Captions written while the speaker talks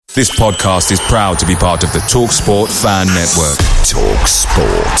This podcast is proud to be part of the TalkSport Fan Network.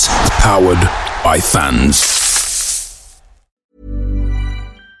 TalkSport. Powered by fans.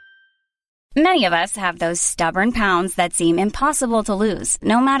 Many of us have those stubborn pounds that seem impossible to lose,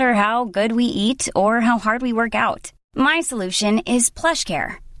 no matter how good we eat or how hard we work out. My solution is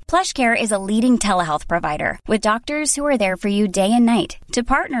PlushCare. PlushCare is a leading telehealth provider with doctors who are there for you day and night to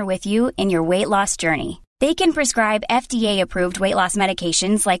partner with you in your weight loss journey. They can prescribe FDA-approved weight loss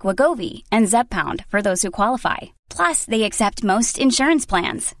medications like Wegovy and Zepbound for those who qualify. Plus, they accept most insurance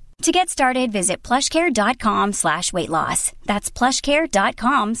plans. To get started, visit plushcare.com/weightloss. That's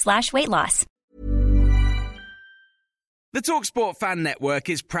plushcare.com/weightloss. The TalkSport Fan Network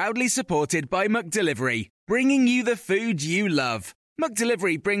is proudly supported by McDelivery, bringing you the food you love.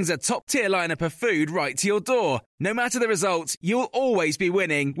 McDelivery brings a top-tier lineup of food right to your door. No matter the result, you'll always be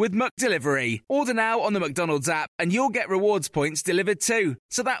winning with McDelivery. Order now on the McDonald's app and you'll get rewards points delivered too.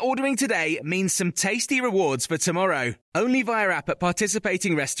 So that ordering today means some tasty rewards for tomorrow. Only via app at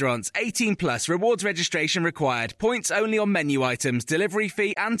participating restaurants. 18 plus. Rewards registration required. Points only on menu items. Delivery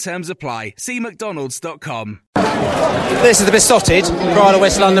fee and terms apply. See mcdonalds.com. This is the Besotted Pride of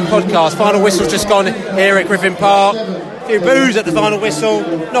West London podcast. Final whistle's just gone here at Griffin Park. A few boos at the final whistle.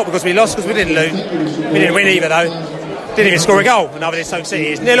 Not because we lost, because we didn't lose. We didn't win either though. Didn't even score a goal. Another than Stoke City.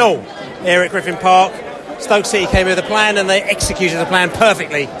 It's 0-0 here at Griffin Park. Stoke City came with a plan and they executed the plan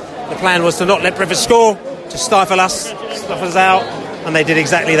perfectly. The plan was to not let Brentford score, to stifle us, stuff us out, and they did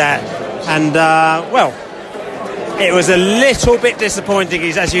exactly that. And it was a little bit disappointing,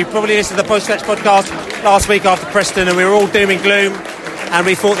 as you probably listened to the post-match podcast last week after Preston, and we were all doom and gloom, and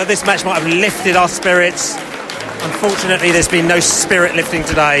we thought that this match might have lifted our spirits. Unfortunately, there's been no spirit lifting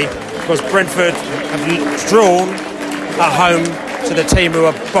today, because Brentford have drawn at home to the team who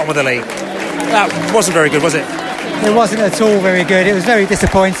are bottom of the league. That wasn't very good, was it? It wasn't at all very good. It was very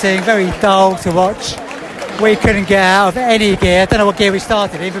disappointing, very dull to watch. We couldn't get out of any gear. I don't know what gear we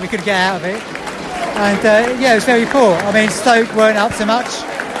started in, but we couldn't get out of it. And it was very poor. I mean, Stoke weren't up to much.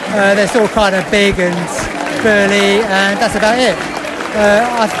 They're still kind of big and burly, and that's about it.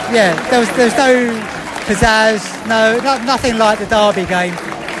 There was no pizzazz, nothing like the Derby game.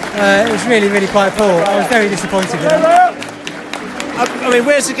 It was really, really quite poor. I was very disappointed with it. I mean,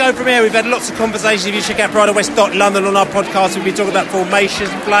 where's it go from here? We've had lots of conversations. If you check out prideofwest.london on our podcast, we've been talking about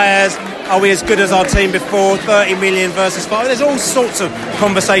formations, players. Are we as good as our team before? 30 million versus 5. There's all sorts of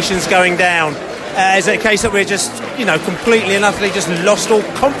conversations going down. Is it a case that we're just, completely and utterly just lost all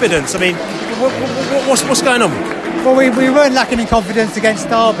confidence? I mean, what's going on? Well, we weren't lacking in confidence against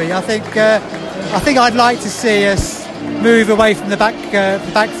Derby. I think I'd like to see us move away from the back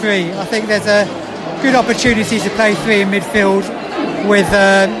three. I think there's a good opportunity to play three in midfield with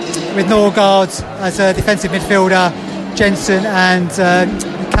Norgard as a defensive midfielder, Jensen and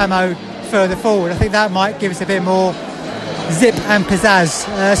Camo further forward. I think that might give us a bit more zip and pizzazz,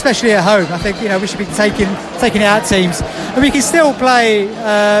 especially at home. I think we should be taking out teams, and we can still play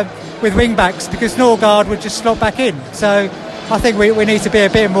with wing backs because Norgard would just slot back in. So I think we need to be a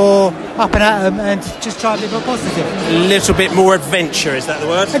bit more up and at them and just try and be more positive. A little bit more adventure, is that the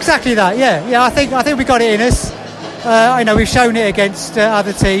word? Exactly that. Yeah. I think we got it in us. I know we've shown it against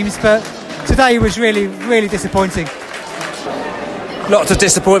other teams, but today was really, really disappointing. Lots of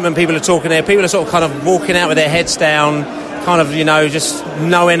disappointment. People are talking there. People are sort of kind of walking out with their heads down, kind of just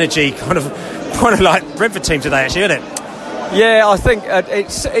no energy, kind of like Brentford team today, actually, isn't it? Yeah, I think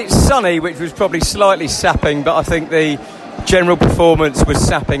it's sunny, which was probably slightly sapping, but I think the general performance was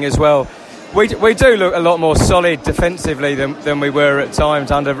sapping as well. We do look a lot more solid defensively than we were at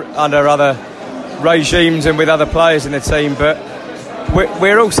times under other regimes and with other players in the team, but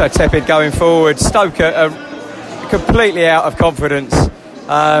we're also tepid going forward. Stoke are completely out of confidence,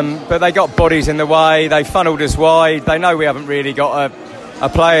 but they got bodies in the way. They funneled us wide. They know we haven't really got a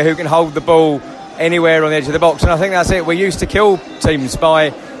player who can hold the ball anywhere on the edge of the box, and I think that's it. We used to kill teams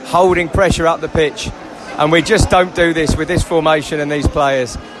by holding pressure up the pitch, and we just don't do this with this formation and these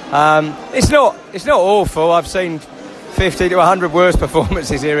players. It's not awful. I've seen 50 to 100 worse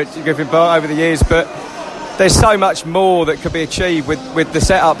performances here at Griffin Park over the years, but there's so much more that could be achieved with the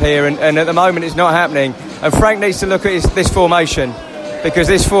setup here, and at the moment it's not happening. And Frank needs to look at this formation, because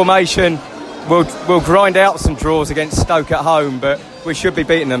this formation will grind out some draws against Stoke at home, but we should be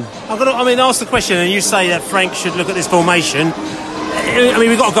beating them. Ask the question, and you say that Frank should look at this formation. I mean,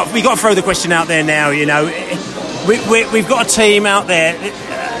 we've got to throw the question out there now. We've got a team out there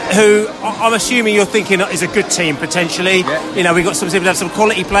who I'm assuming you're thinking is a good team potentially. Yeah. We've got some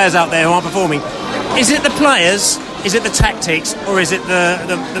quality players out there who aren't performing. Is it the players? Is it the tactics, or is it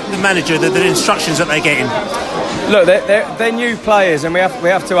the manager, the instructions that they're getting? Look, they're new players, and we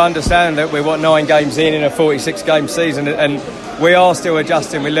have to understand that we're 9 games in a 46-game season, and we are still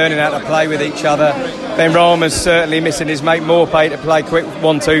adjusting. We're learning how to play with each other. Ben Rama's certainly missing his mate Morpay to play quick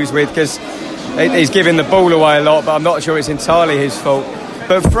 1-2s with, because he's giving the ball away a lot, but I'm not sure it's entirely his fault.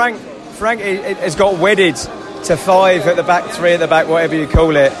 But Frank has got wedded to 5 at the back, 3 at the back, whatever you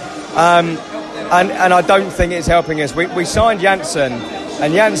call it. And I don't think it's helping us. We signed Janssen,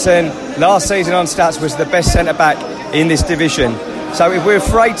 and Janssen last season on stats was the best centre-back in this division. So if we're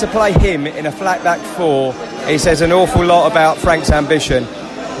afraid to play him in a flat back 4, it says an awful lot about Frank's ambition.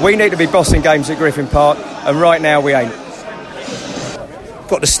 We need to be bossing games at Griffin Park, and right now we ain't.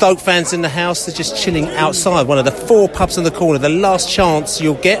 Got the Stoke fans in the house. They're just chilling outside one of the 4 pubs in the corner. The last chance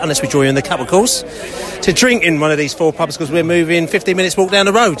you'll get, unless we draw you in the cup, of course, to drink in one of these 4 pubs, because we're moving 15 minutes walk down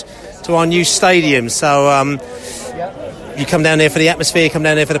the road to our new stadium. So you come down there for the atmosphere, you come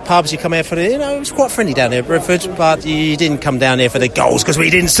down there for the pubs, you come here for the, it was quite friendly down there at Brentford, but you didn't come down there for the goals, because we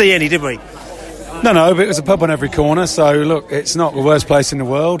didn't see any, did we? No, but it was a pub on every corner, so look, it's not the worst place in the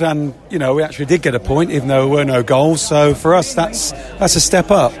world, and we actually did get a point, even though there were no goals. So for us, that's a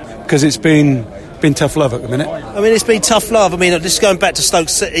step up, because it's been tough love at the minute. I mean, it's been tough love. I mean, just going back to Stoke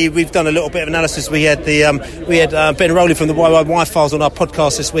City, we've done a little bit of analysis. We had Ben Rowley from the YYY Files on our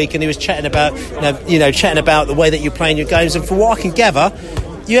podcast this week, and he was chatting about the way that you're playing your games. And from what I can gather,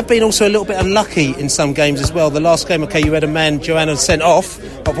 you have been also a little bit unlucky in some games as well. The last game, you had a man, Joanna, sent off,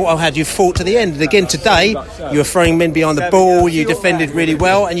 but what I had, you fought to the end. And again today, you were throwing men behind the ball, you defended really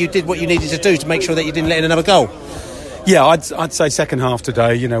well, and you did what you needed to do to make sure that you didn't let in another goal. Yeah, I'd say second half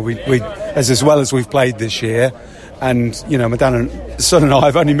today, we as well as we've played this year, and my son and I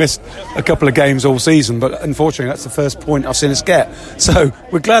have only missed a couple of games all season, but unfortunately that's the first point I've seen us get. So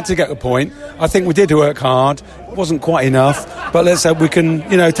we're glad to get the point. I think we did work hard. It wasn't quite enough, but let's hope we can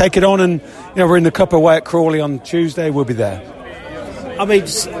take it on, and we're in the cup away at Crawley on Tuesday. We'll be there. I mean,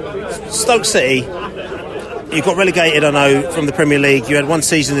 Stoke City, you got relegated, I know, from the Premier League. You had 1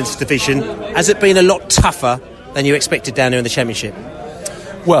 season in this division. Has it been a lot tougher than you expected down there in the Championship?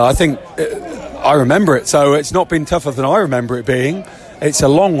 Well, I think I remember it, so it's not been tougher than I remember it being. It's a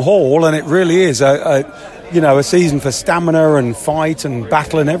long haul, and it really is a season for stamina and fight and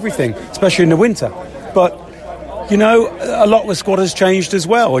battle and everything, especially in the winter. But a lot of the squad has changed as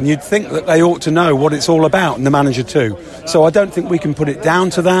well, and you'd think that they ought to know what it's all about, and the manager too. So I don't think we can put it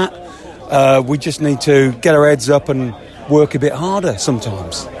down to that. We just need to get our heads up and work a bit harder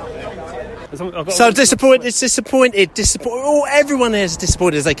sometimes. So disappointed. Oh, everyone there is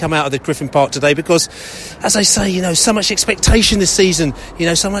disappointed as they come out of the Griffin Park today, because, as I say, so much expectation this season,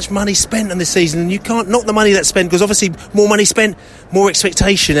 so much money spent on this season, and you can't knock the money that's spent, because obviously more money spent, more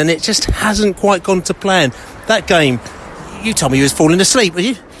expectation, and it just hasn't quite gone to plan. That game, you told me you was falling asleep, were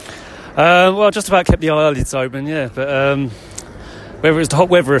you? Well, just about kept the eyelids open, yeah, but whether it was the hot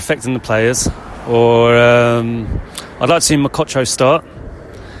weather affecting the players, or I'd like to see Makocho start.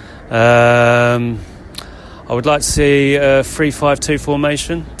 I would like to see a 3-5-2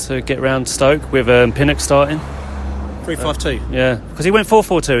 formation to get round Stoke with Pinnock starting. 3-5-2? Yeah, because he went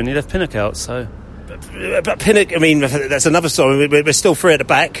 4-4-2 and he left Pinnock out, so... But Pinnock, I mean, that's another story. We're still 3 at the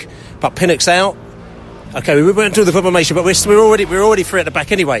back, but Pinnock's out. Okay, we went through the formation, but we're already 3 at the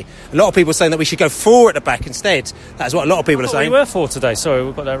back anyway. A lot of people are saying that we should go 4 at the back instead. That's what a lot of people are saying. We were 4 today, sorry,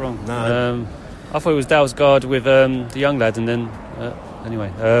 we got that wrong. No. I thought it was Dalsgaard with the young lad, and then...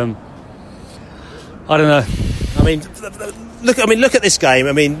 Anyway, I don't know. I mean, look at this game.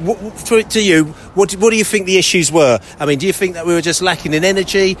 I mean, to you, what do you think the issues were? I mean, do you think that we were just lacking in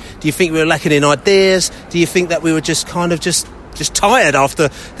energy? Do you think we were lacking in ideas? Do you think that we were just kind of just tired after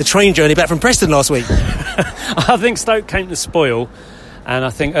the train journey back from Preston last week? I think Stoke came to spoil. And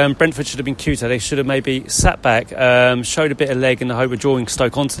I think Brentford should have been cuter. They should have maybe sat back, showed a bit of leg in the hope of drawing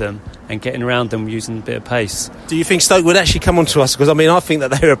Stoke onto them and getting around them using a bit of pace. Do you think Stoke would actually come onto us? Because, I mean, I think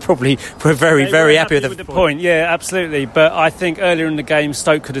that they were probably very, very happy with the point. Yeah, absolutely. But I think earlier in the game,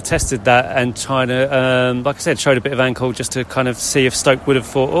 Stoke could have tested that and trying to, like I said, showed a bit of ankle just to kind of see if Stoke would have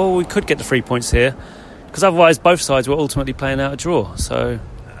thought, we could get the 3 points here. Because otherwise, both sides were ultimately playing out a draw. So,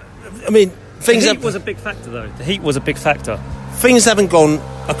 I mean, the heat was a big factor, though. The heat was a big factor. Things haven't gone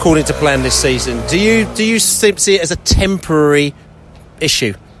according to plan this season. Do you see it as a temporary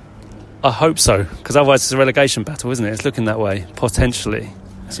issue? I hope so, because otherwise it's a relegation battle, isn't it? It's looking that way, potentially.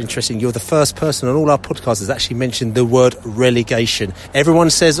 It's interesting. You're the first person on all our podcasts that's actually mentioned the word relegation.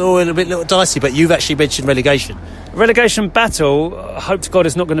 Everyone says, a little dicey, but you've actually mentioned relegation. Relegation battle, I hope to God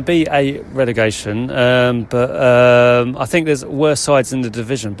it's not going to be a relegation, but I think there's worse sides in the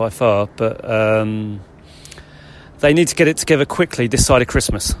division by far, but... they need to get it together quickly this side of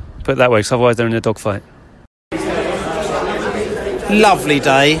Christmas. Put it that way, because otherwise they're in a dogfight. lovely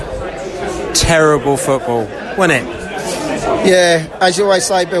day, terrible football, wasn't it? Yeah, as you always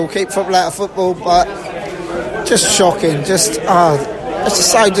say, Bill, keep football out of football, but just shocking. It's just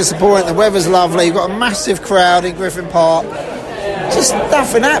so disappointing. The weather's lovely. You've got a massive crowd in Griffin Park. Just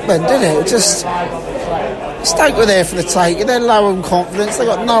nothing happened, did it? Stoke were there for the taking. They're low on confidence. They've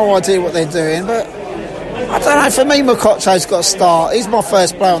got no idea what they're doing. But I don't know. For me, Mokotjo's got to start. He's my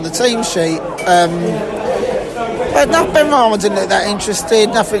first player on the team sheet. But Ben Rama didn't look that interested.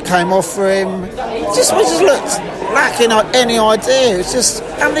 Nothing came off for him. We just looked lacking any idea. It's just,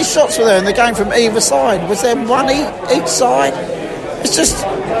 how many shots were there in the game from either side? Was there one each side? It's just,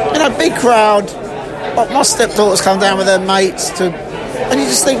 big crowd. My stepdaughters come down with their mates and you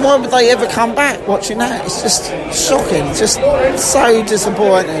just think, why would they ever come back watching that? It's just shocking. It's just so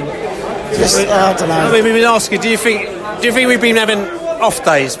disappointing. I don't know. I mean, we've been asking, do you think we've been having off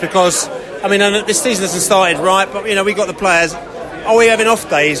days? Because, this season hasn't started right, but, we got the players. Are we having off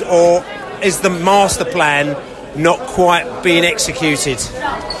days, or is the master plan not quite being executed?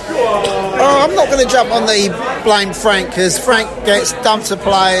 I'm not going to jump on the blame Frank, because Frank gets dumped to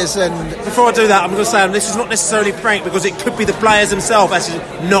players. And before I do that, I'm going to say this is not necessarily Frank, because it could be the players themselves actually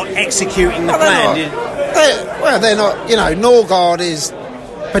not executing the plan. They're not. Norgard is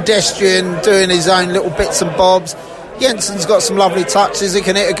pedestrian, doing his own little bits and bobs. Jensen's got some lovely touches. He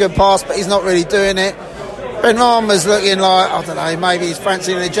can hit a good pass, but he's not really doing it. Ben Rama's looking like, I don't know, maybe he's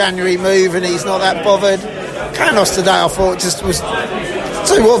fancying a January move and he's not that bothered. Canos today, I thought, just was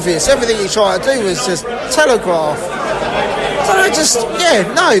too obvious. Everything he tried to do was just telegraph.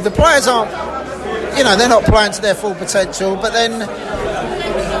 The players aren't, they're not playing to their full potential, but then,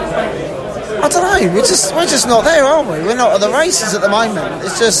 I don't know, we're just not there, are we? We're not at the races at the moment.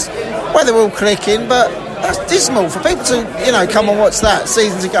 It's just, whether we're all clicking, but that's dismal for people to, come and watch that.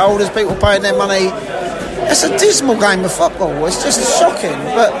 Season ticket holders, people paying their money. It's a dismal game of football. It's just shocking.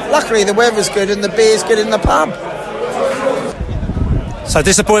 But luckily the weather's good and the beer's good in the pub. So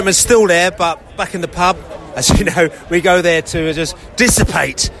disappointment's still there, but back in the pub, as you know, we go there to just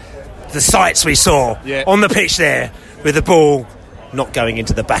dissipate the sights we saw on the pitch there with the ball not going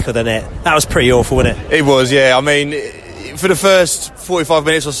into the back of the net. That was pretty awful, wasn't it? It was, yeah. For the first 45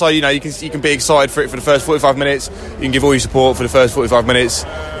 minutes or so, you can be excited for it for the first 45 minutes. You can give all your support for the first 45 minutes.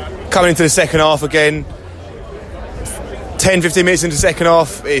 Coming into the second half again, 10-15 minutes into the second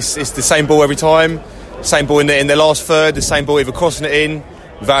half, it's the same ball every time. Same ball in their last third, the same ball either crossing it in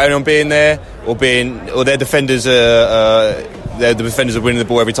without anyone being there, or their defenders are winning the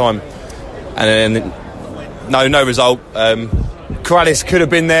ball every time. And then no result. Corrales could have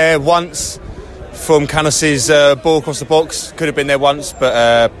been there once from Canos's ball across the box. Could have been there once,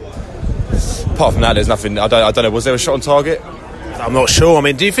 but apart from that, there's nothing. I don't know. Was there a shot on target? I'm not sure.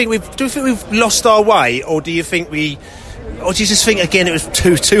 Do you think we've lost our way, or do you just think again it was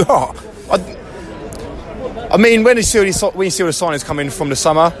too hot? When you see all the signings come in from the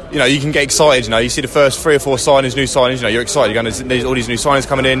summer, you can get excited. You see the first 3 or 4 signings, new signings. You're excited. There's all these new signings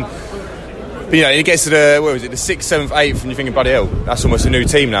coming in. But it gets to the 6th, 7th, 8th, and you're thinking, bloody hell, that's almost a new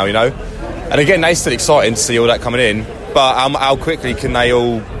team now. And again, they're still exciting to see all that coming in. But how quickly can they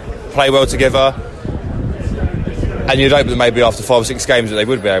all play well together? And you'd hope that maybe after 5 or 6 games that they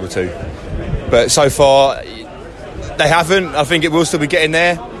would be able to. But so far, they haven't. I think it will still be getting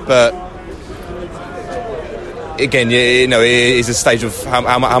there, but again, it is a stage of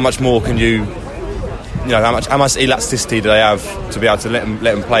how much more can you, how much elasticity do they have to be able to let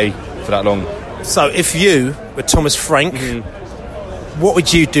them play for that long. So, if you were Thomas Frank, what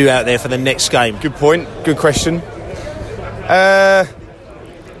would you do out there for the next game? Good point. Good question. I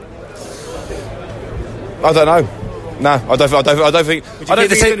don't know. No, I don't think. Would you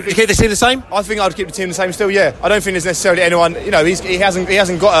keep the team the same? I think I'd keep the team the same still. Yeah, I don't think there's necessarily anyone. He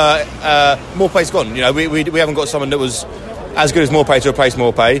hasn't got Morpay's gone. We haven't got someone that was as good as Morpay to replace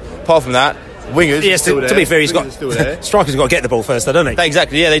Morpay. Apart from that, wingers. Yes, still there. To be fair, he's got still there. Strikers got to get the ball first, though, don't he?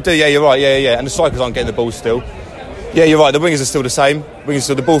 Exactly. Yeah, they do. Yeah, you're right. Yeah. And the strikers aren't getting the ball still. Yeah, you're right. The wingers are still the same. Wingers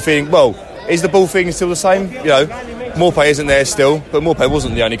still the ball feeding. Well, is the ball feeding still the same? Morpay isn't there still, but Morpay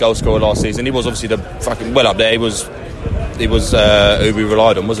wasn't the only goal scorer last season. He was obviously the fucking well up there. He was who we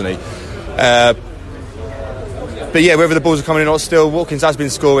relied on, wasn't he? But yeah, whether the balls are coming in or not still, Watkins has been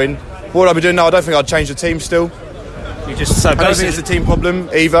scoring. What would I be doing now? I don't think I'd change the team still. I don't think it's a team problem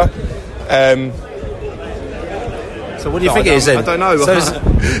either. So what do you think it is then? I don't know.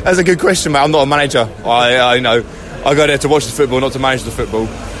 That's a good question, mate. I'm not a manager. I know. I go there to watch the football, not to manage the football,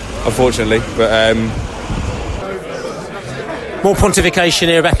 unfortunately. But more pontification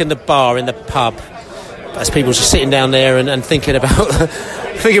here back in the bar, in the pub, as people just sitting down there and thinking about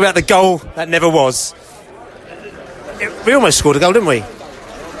the goal that never was. we almost scored a goal, didn't we?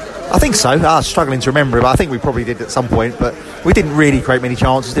 I think so. I was struggling to remember it, but I think we probably did at some point. But we didn't really create many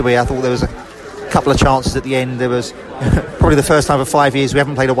chances, did we? I thought there was a couple of chances at the end. There was probably the first time for 5 years we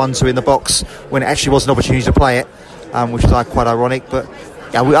haven't played a 1-2 in the box when it actually was an opportunity to play it, which is quite ironic. But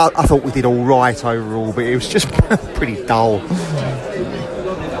yeah, I thought we did all right overall, but it was just pretty dull.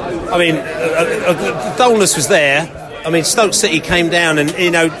 I mean, the dullness was there. I mean, Stoke City came down, and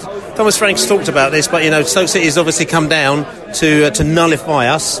Thomas Franks talked about this, but Stoke City has obviously come down to nullify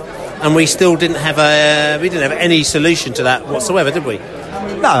us, and we still didn't have any solution to that whatsoever, did we?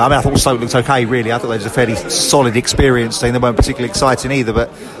 No, I mean, I thought Stoke looked okay, really. I thought they was a fairly solid, experienced team. They weren't particularly exciting either, but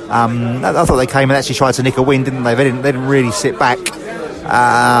I thought they came and actually tried to nick a win, didn't they? They didn't really sit back.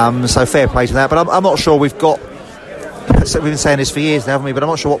 So fair play to that. But I'm not sure we've got. We've been saying this for years now, haven't we? But I'm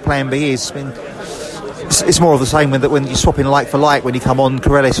not sure what Plan B is. I mean, it's more of the same when you're swapping like for like. When you come on,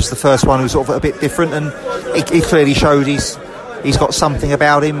 Corellis was the first one who was sort of a bit different, and he clearly showed he's got something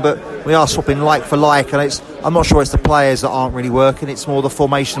about him. But we are swapping like for like, and I'm not sure it's the players that aren't really working. It's more the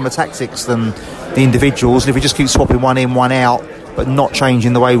formation and the tactics than the individuals. And if we just keep swapping one in, one out, but not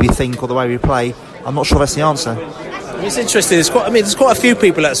changing the way we think or the way we play, I'm not sure that's the answer. It's interesting. There's quite a few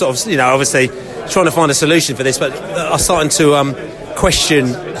people that sort of, obviously trying to find a solution for this, but are starting to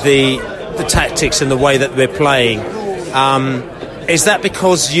question the tactics and the way that we're playing. Is that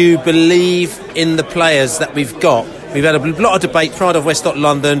because you believe in the players that we've got? We've had a lot of debate, Pride of West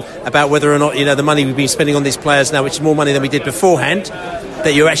London, about whether or not the money we've been spending on these players now, which is more money than we did beforehand,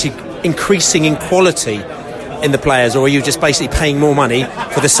 that you're actually increasing in quality in the players, or are you just basically paying more money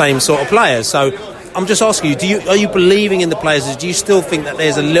for the same sort of players? So I'm just asking you, are you believing in the players? Do you still think that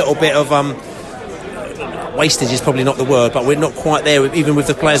there's a little bit of wastage is probably not the word, but we're not quite there even with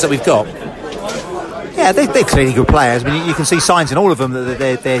the players that we've got? Yeah, they're clearly good players. I mean, you can see signs in all of them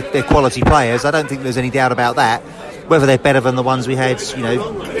that they're quality players. I don't think there's any doubt about that. Whether they're better than the ones we had,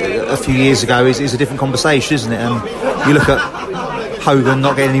 a few years ago is a different conversation, isn't it? And you look at Hogan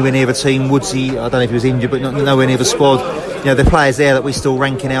not getting anywhere near the team, Woodsy, I don't know if he was injured, but nowhere near the squad. The players there that we still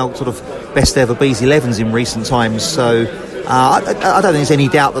ranking out sort of best ever B's 11s in recent times. So I don't think there's any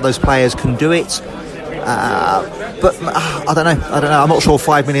doubt that those players can do it. But I don't know. I'm not sure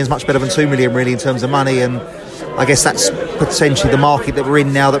 5 million is much better than 2 million really in terms of money, and I guess that's potentially the market that we're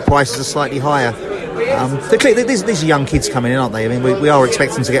in now, that prices are slightly higher. These are young kids coming in, aren't they? I mean, we are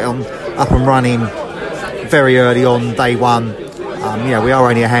expecting to get up and running very early on, day one. We are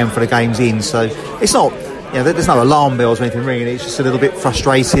only a handful of games in, so it's not. There's no alarm bells or anything ringing. It's just a little bit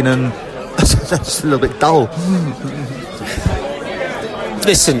frustrating and just a little bit dull.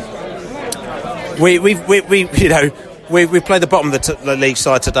 Listen, we played the bottom of the league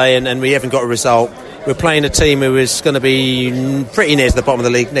side today, and we haven't got a result. We're playing a team who is going to be pretty near to the bottom of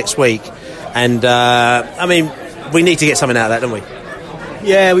the league next week, and we need to get something out of that, don't we?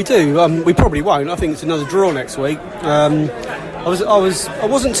 Yeah, we do. We probably won't. I think it's another draw next week. I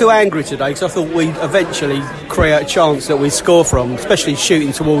wasn't too angry today because I thought we'd eventually create a chance that we'd score from, especially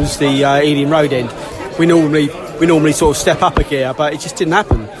shooting towards the Ealing Road end. We normally sort of step up a gear, but it just didn't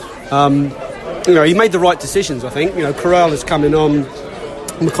happen. He made the right decisions, I think. Corrales coming on,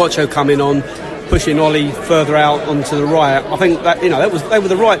 Mokotjo coming on, pushing Ollie further out onto the right. I think that they were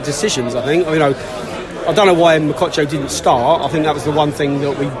the right decisions. I think. I don't know why Mokotjo didn't start. I think that was the one thing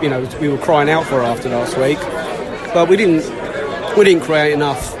that we were crying out for after last week, but we didn't create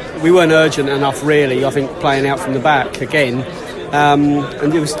enough. We weren't urgent enough, really. I think playing out from the back again,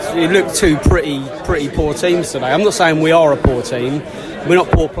 and it looked two pretty poor teams today. I'm not saying we are a poor team. We're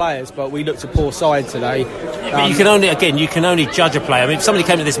not poor players, but we looked a poor side today. But you can only judge a player. I mean, if somebody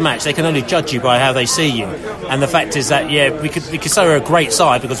came to this match, they can only judge you by how they see you. And the fact is that, we could say we're a great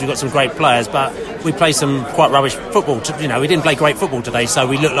side because we've got some great players, but we play some quite rubbish football. We didn't play great football today, so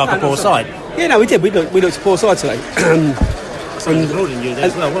we looked like a poor side. Yeah, no, we did. We looked a poor side today. Applauding you there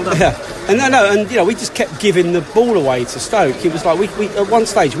as well. Well done. Yeah, we just kept giving the ball away to Stoke. It was like we at one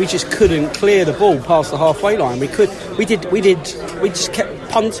stage we just couldn't clear the ball past the halfway line. We just kept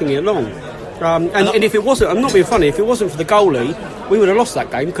punting it along. And if it wasn't, I'm not being funny, if it wasn't for the goalie, we would have lost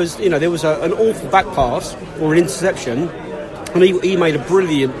that game because there was an awful back pass or an interception, and he made a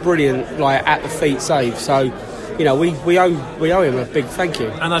brilliant at the feet save. So. We owe him a big thank you.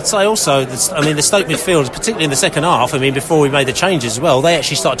 And I'd say also, the Stoke midfield, particularly in the second half, before we made the changes as well, they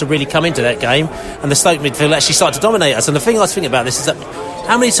actually started to really come into that game, and the Stoke midfield actually started to dominate us. And the thing I was thinking about this is that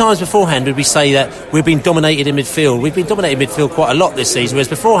How many times beforehand would we say that we've been dominated in midfield? We've been dominated in midfield quite a lot this season, whereas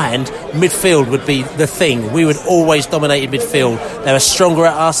beforehand, midfield would be the thing. We would always dominate in midfield. They were stronger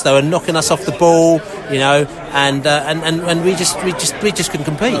at us. They were knocking us off the ball, you know, and we just couldn't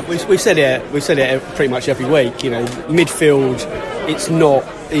compete. We've said it pretty much every week. You know, midfield, it's not.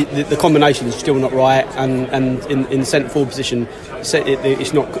 The combination is still not right, and in the centre forward position,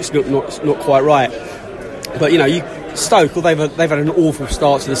 it's not quite right. But you know, Stoke, they've had an awful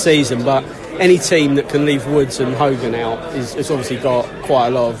start to the season. But any team that can leave Woods and Hogan out has obviously got quite a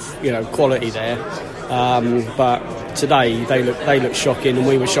lot of quality there. But today they look shocking, and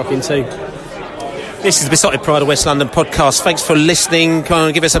we were shocking too. This is the Besotted Pride of West London podcast. Thanks for listening. Come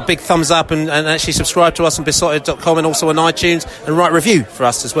on, give us a big thumbs up and actually subscribe to us on besotted.com and also on iTunes, and write a review for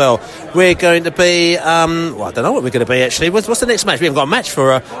us as well. We're going to be, I don't know what we're going to be actually. What's the next match? We haven't got a match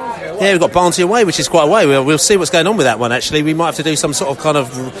for we've got Barnsley away, which is quite away. We'll see what's going on with that one actually. We might have to do some sort of kind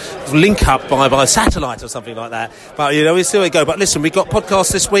of link up by satellite or something like that. But you know, we'll see where we go. But listen, we've got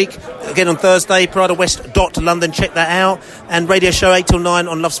podcasts this week, again on Thursday, prideofwest.london, check that out. And radio show 8 till 9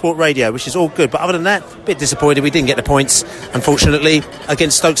 on Love Sport Radio, which is all good. But other than that, a bit disappointed we didn't get the points, unfortunately,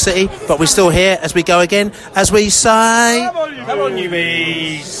 against Stoke City, but we're still here as we go again, as we say, come on you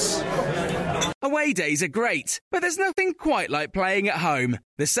bees. Away days are great, but there's nothing quite like playing at home.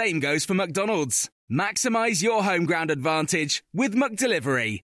 The same goes for McDonald's. Maximise your home ground advantage with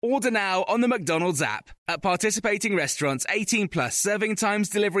McDelivery. Order now on the McDonald's app. At participating restaurants, 18 plus, serving times,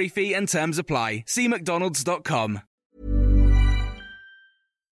 delivery fee and terms apply. See mcdonalds.com.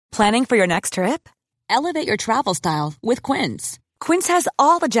 Planning for your next trip? Elevate your travel style with Quince. Quince has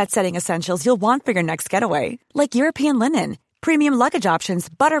all the jet-setting essentials you'll want for your next getaway, like European linen, premium luggage options,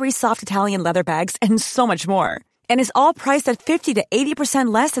 buttery soft Italian leather bags, and so much more. And is all priced at 50 to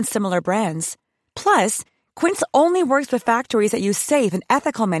 80% less than similar brands. Plus, Quince only works with factories that use safe and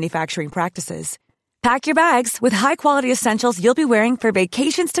ethical manufacturing practices. Pack your bags with high-quality essentials you'll be wearing for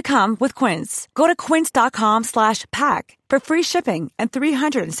vacations to come with Quince. Go to quince.com/pack for free shipping and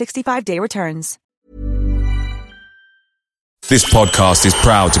 365-day returns. This podcast is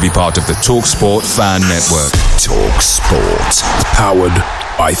proud to be part of the TalkSport Fan Network. TalkSport. Powered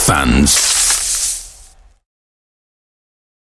by fans.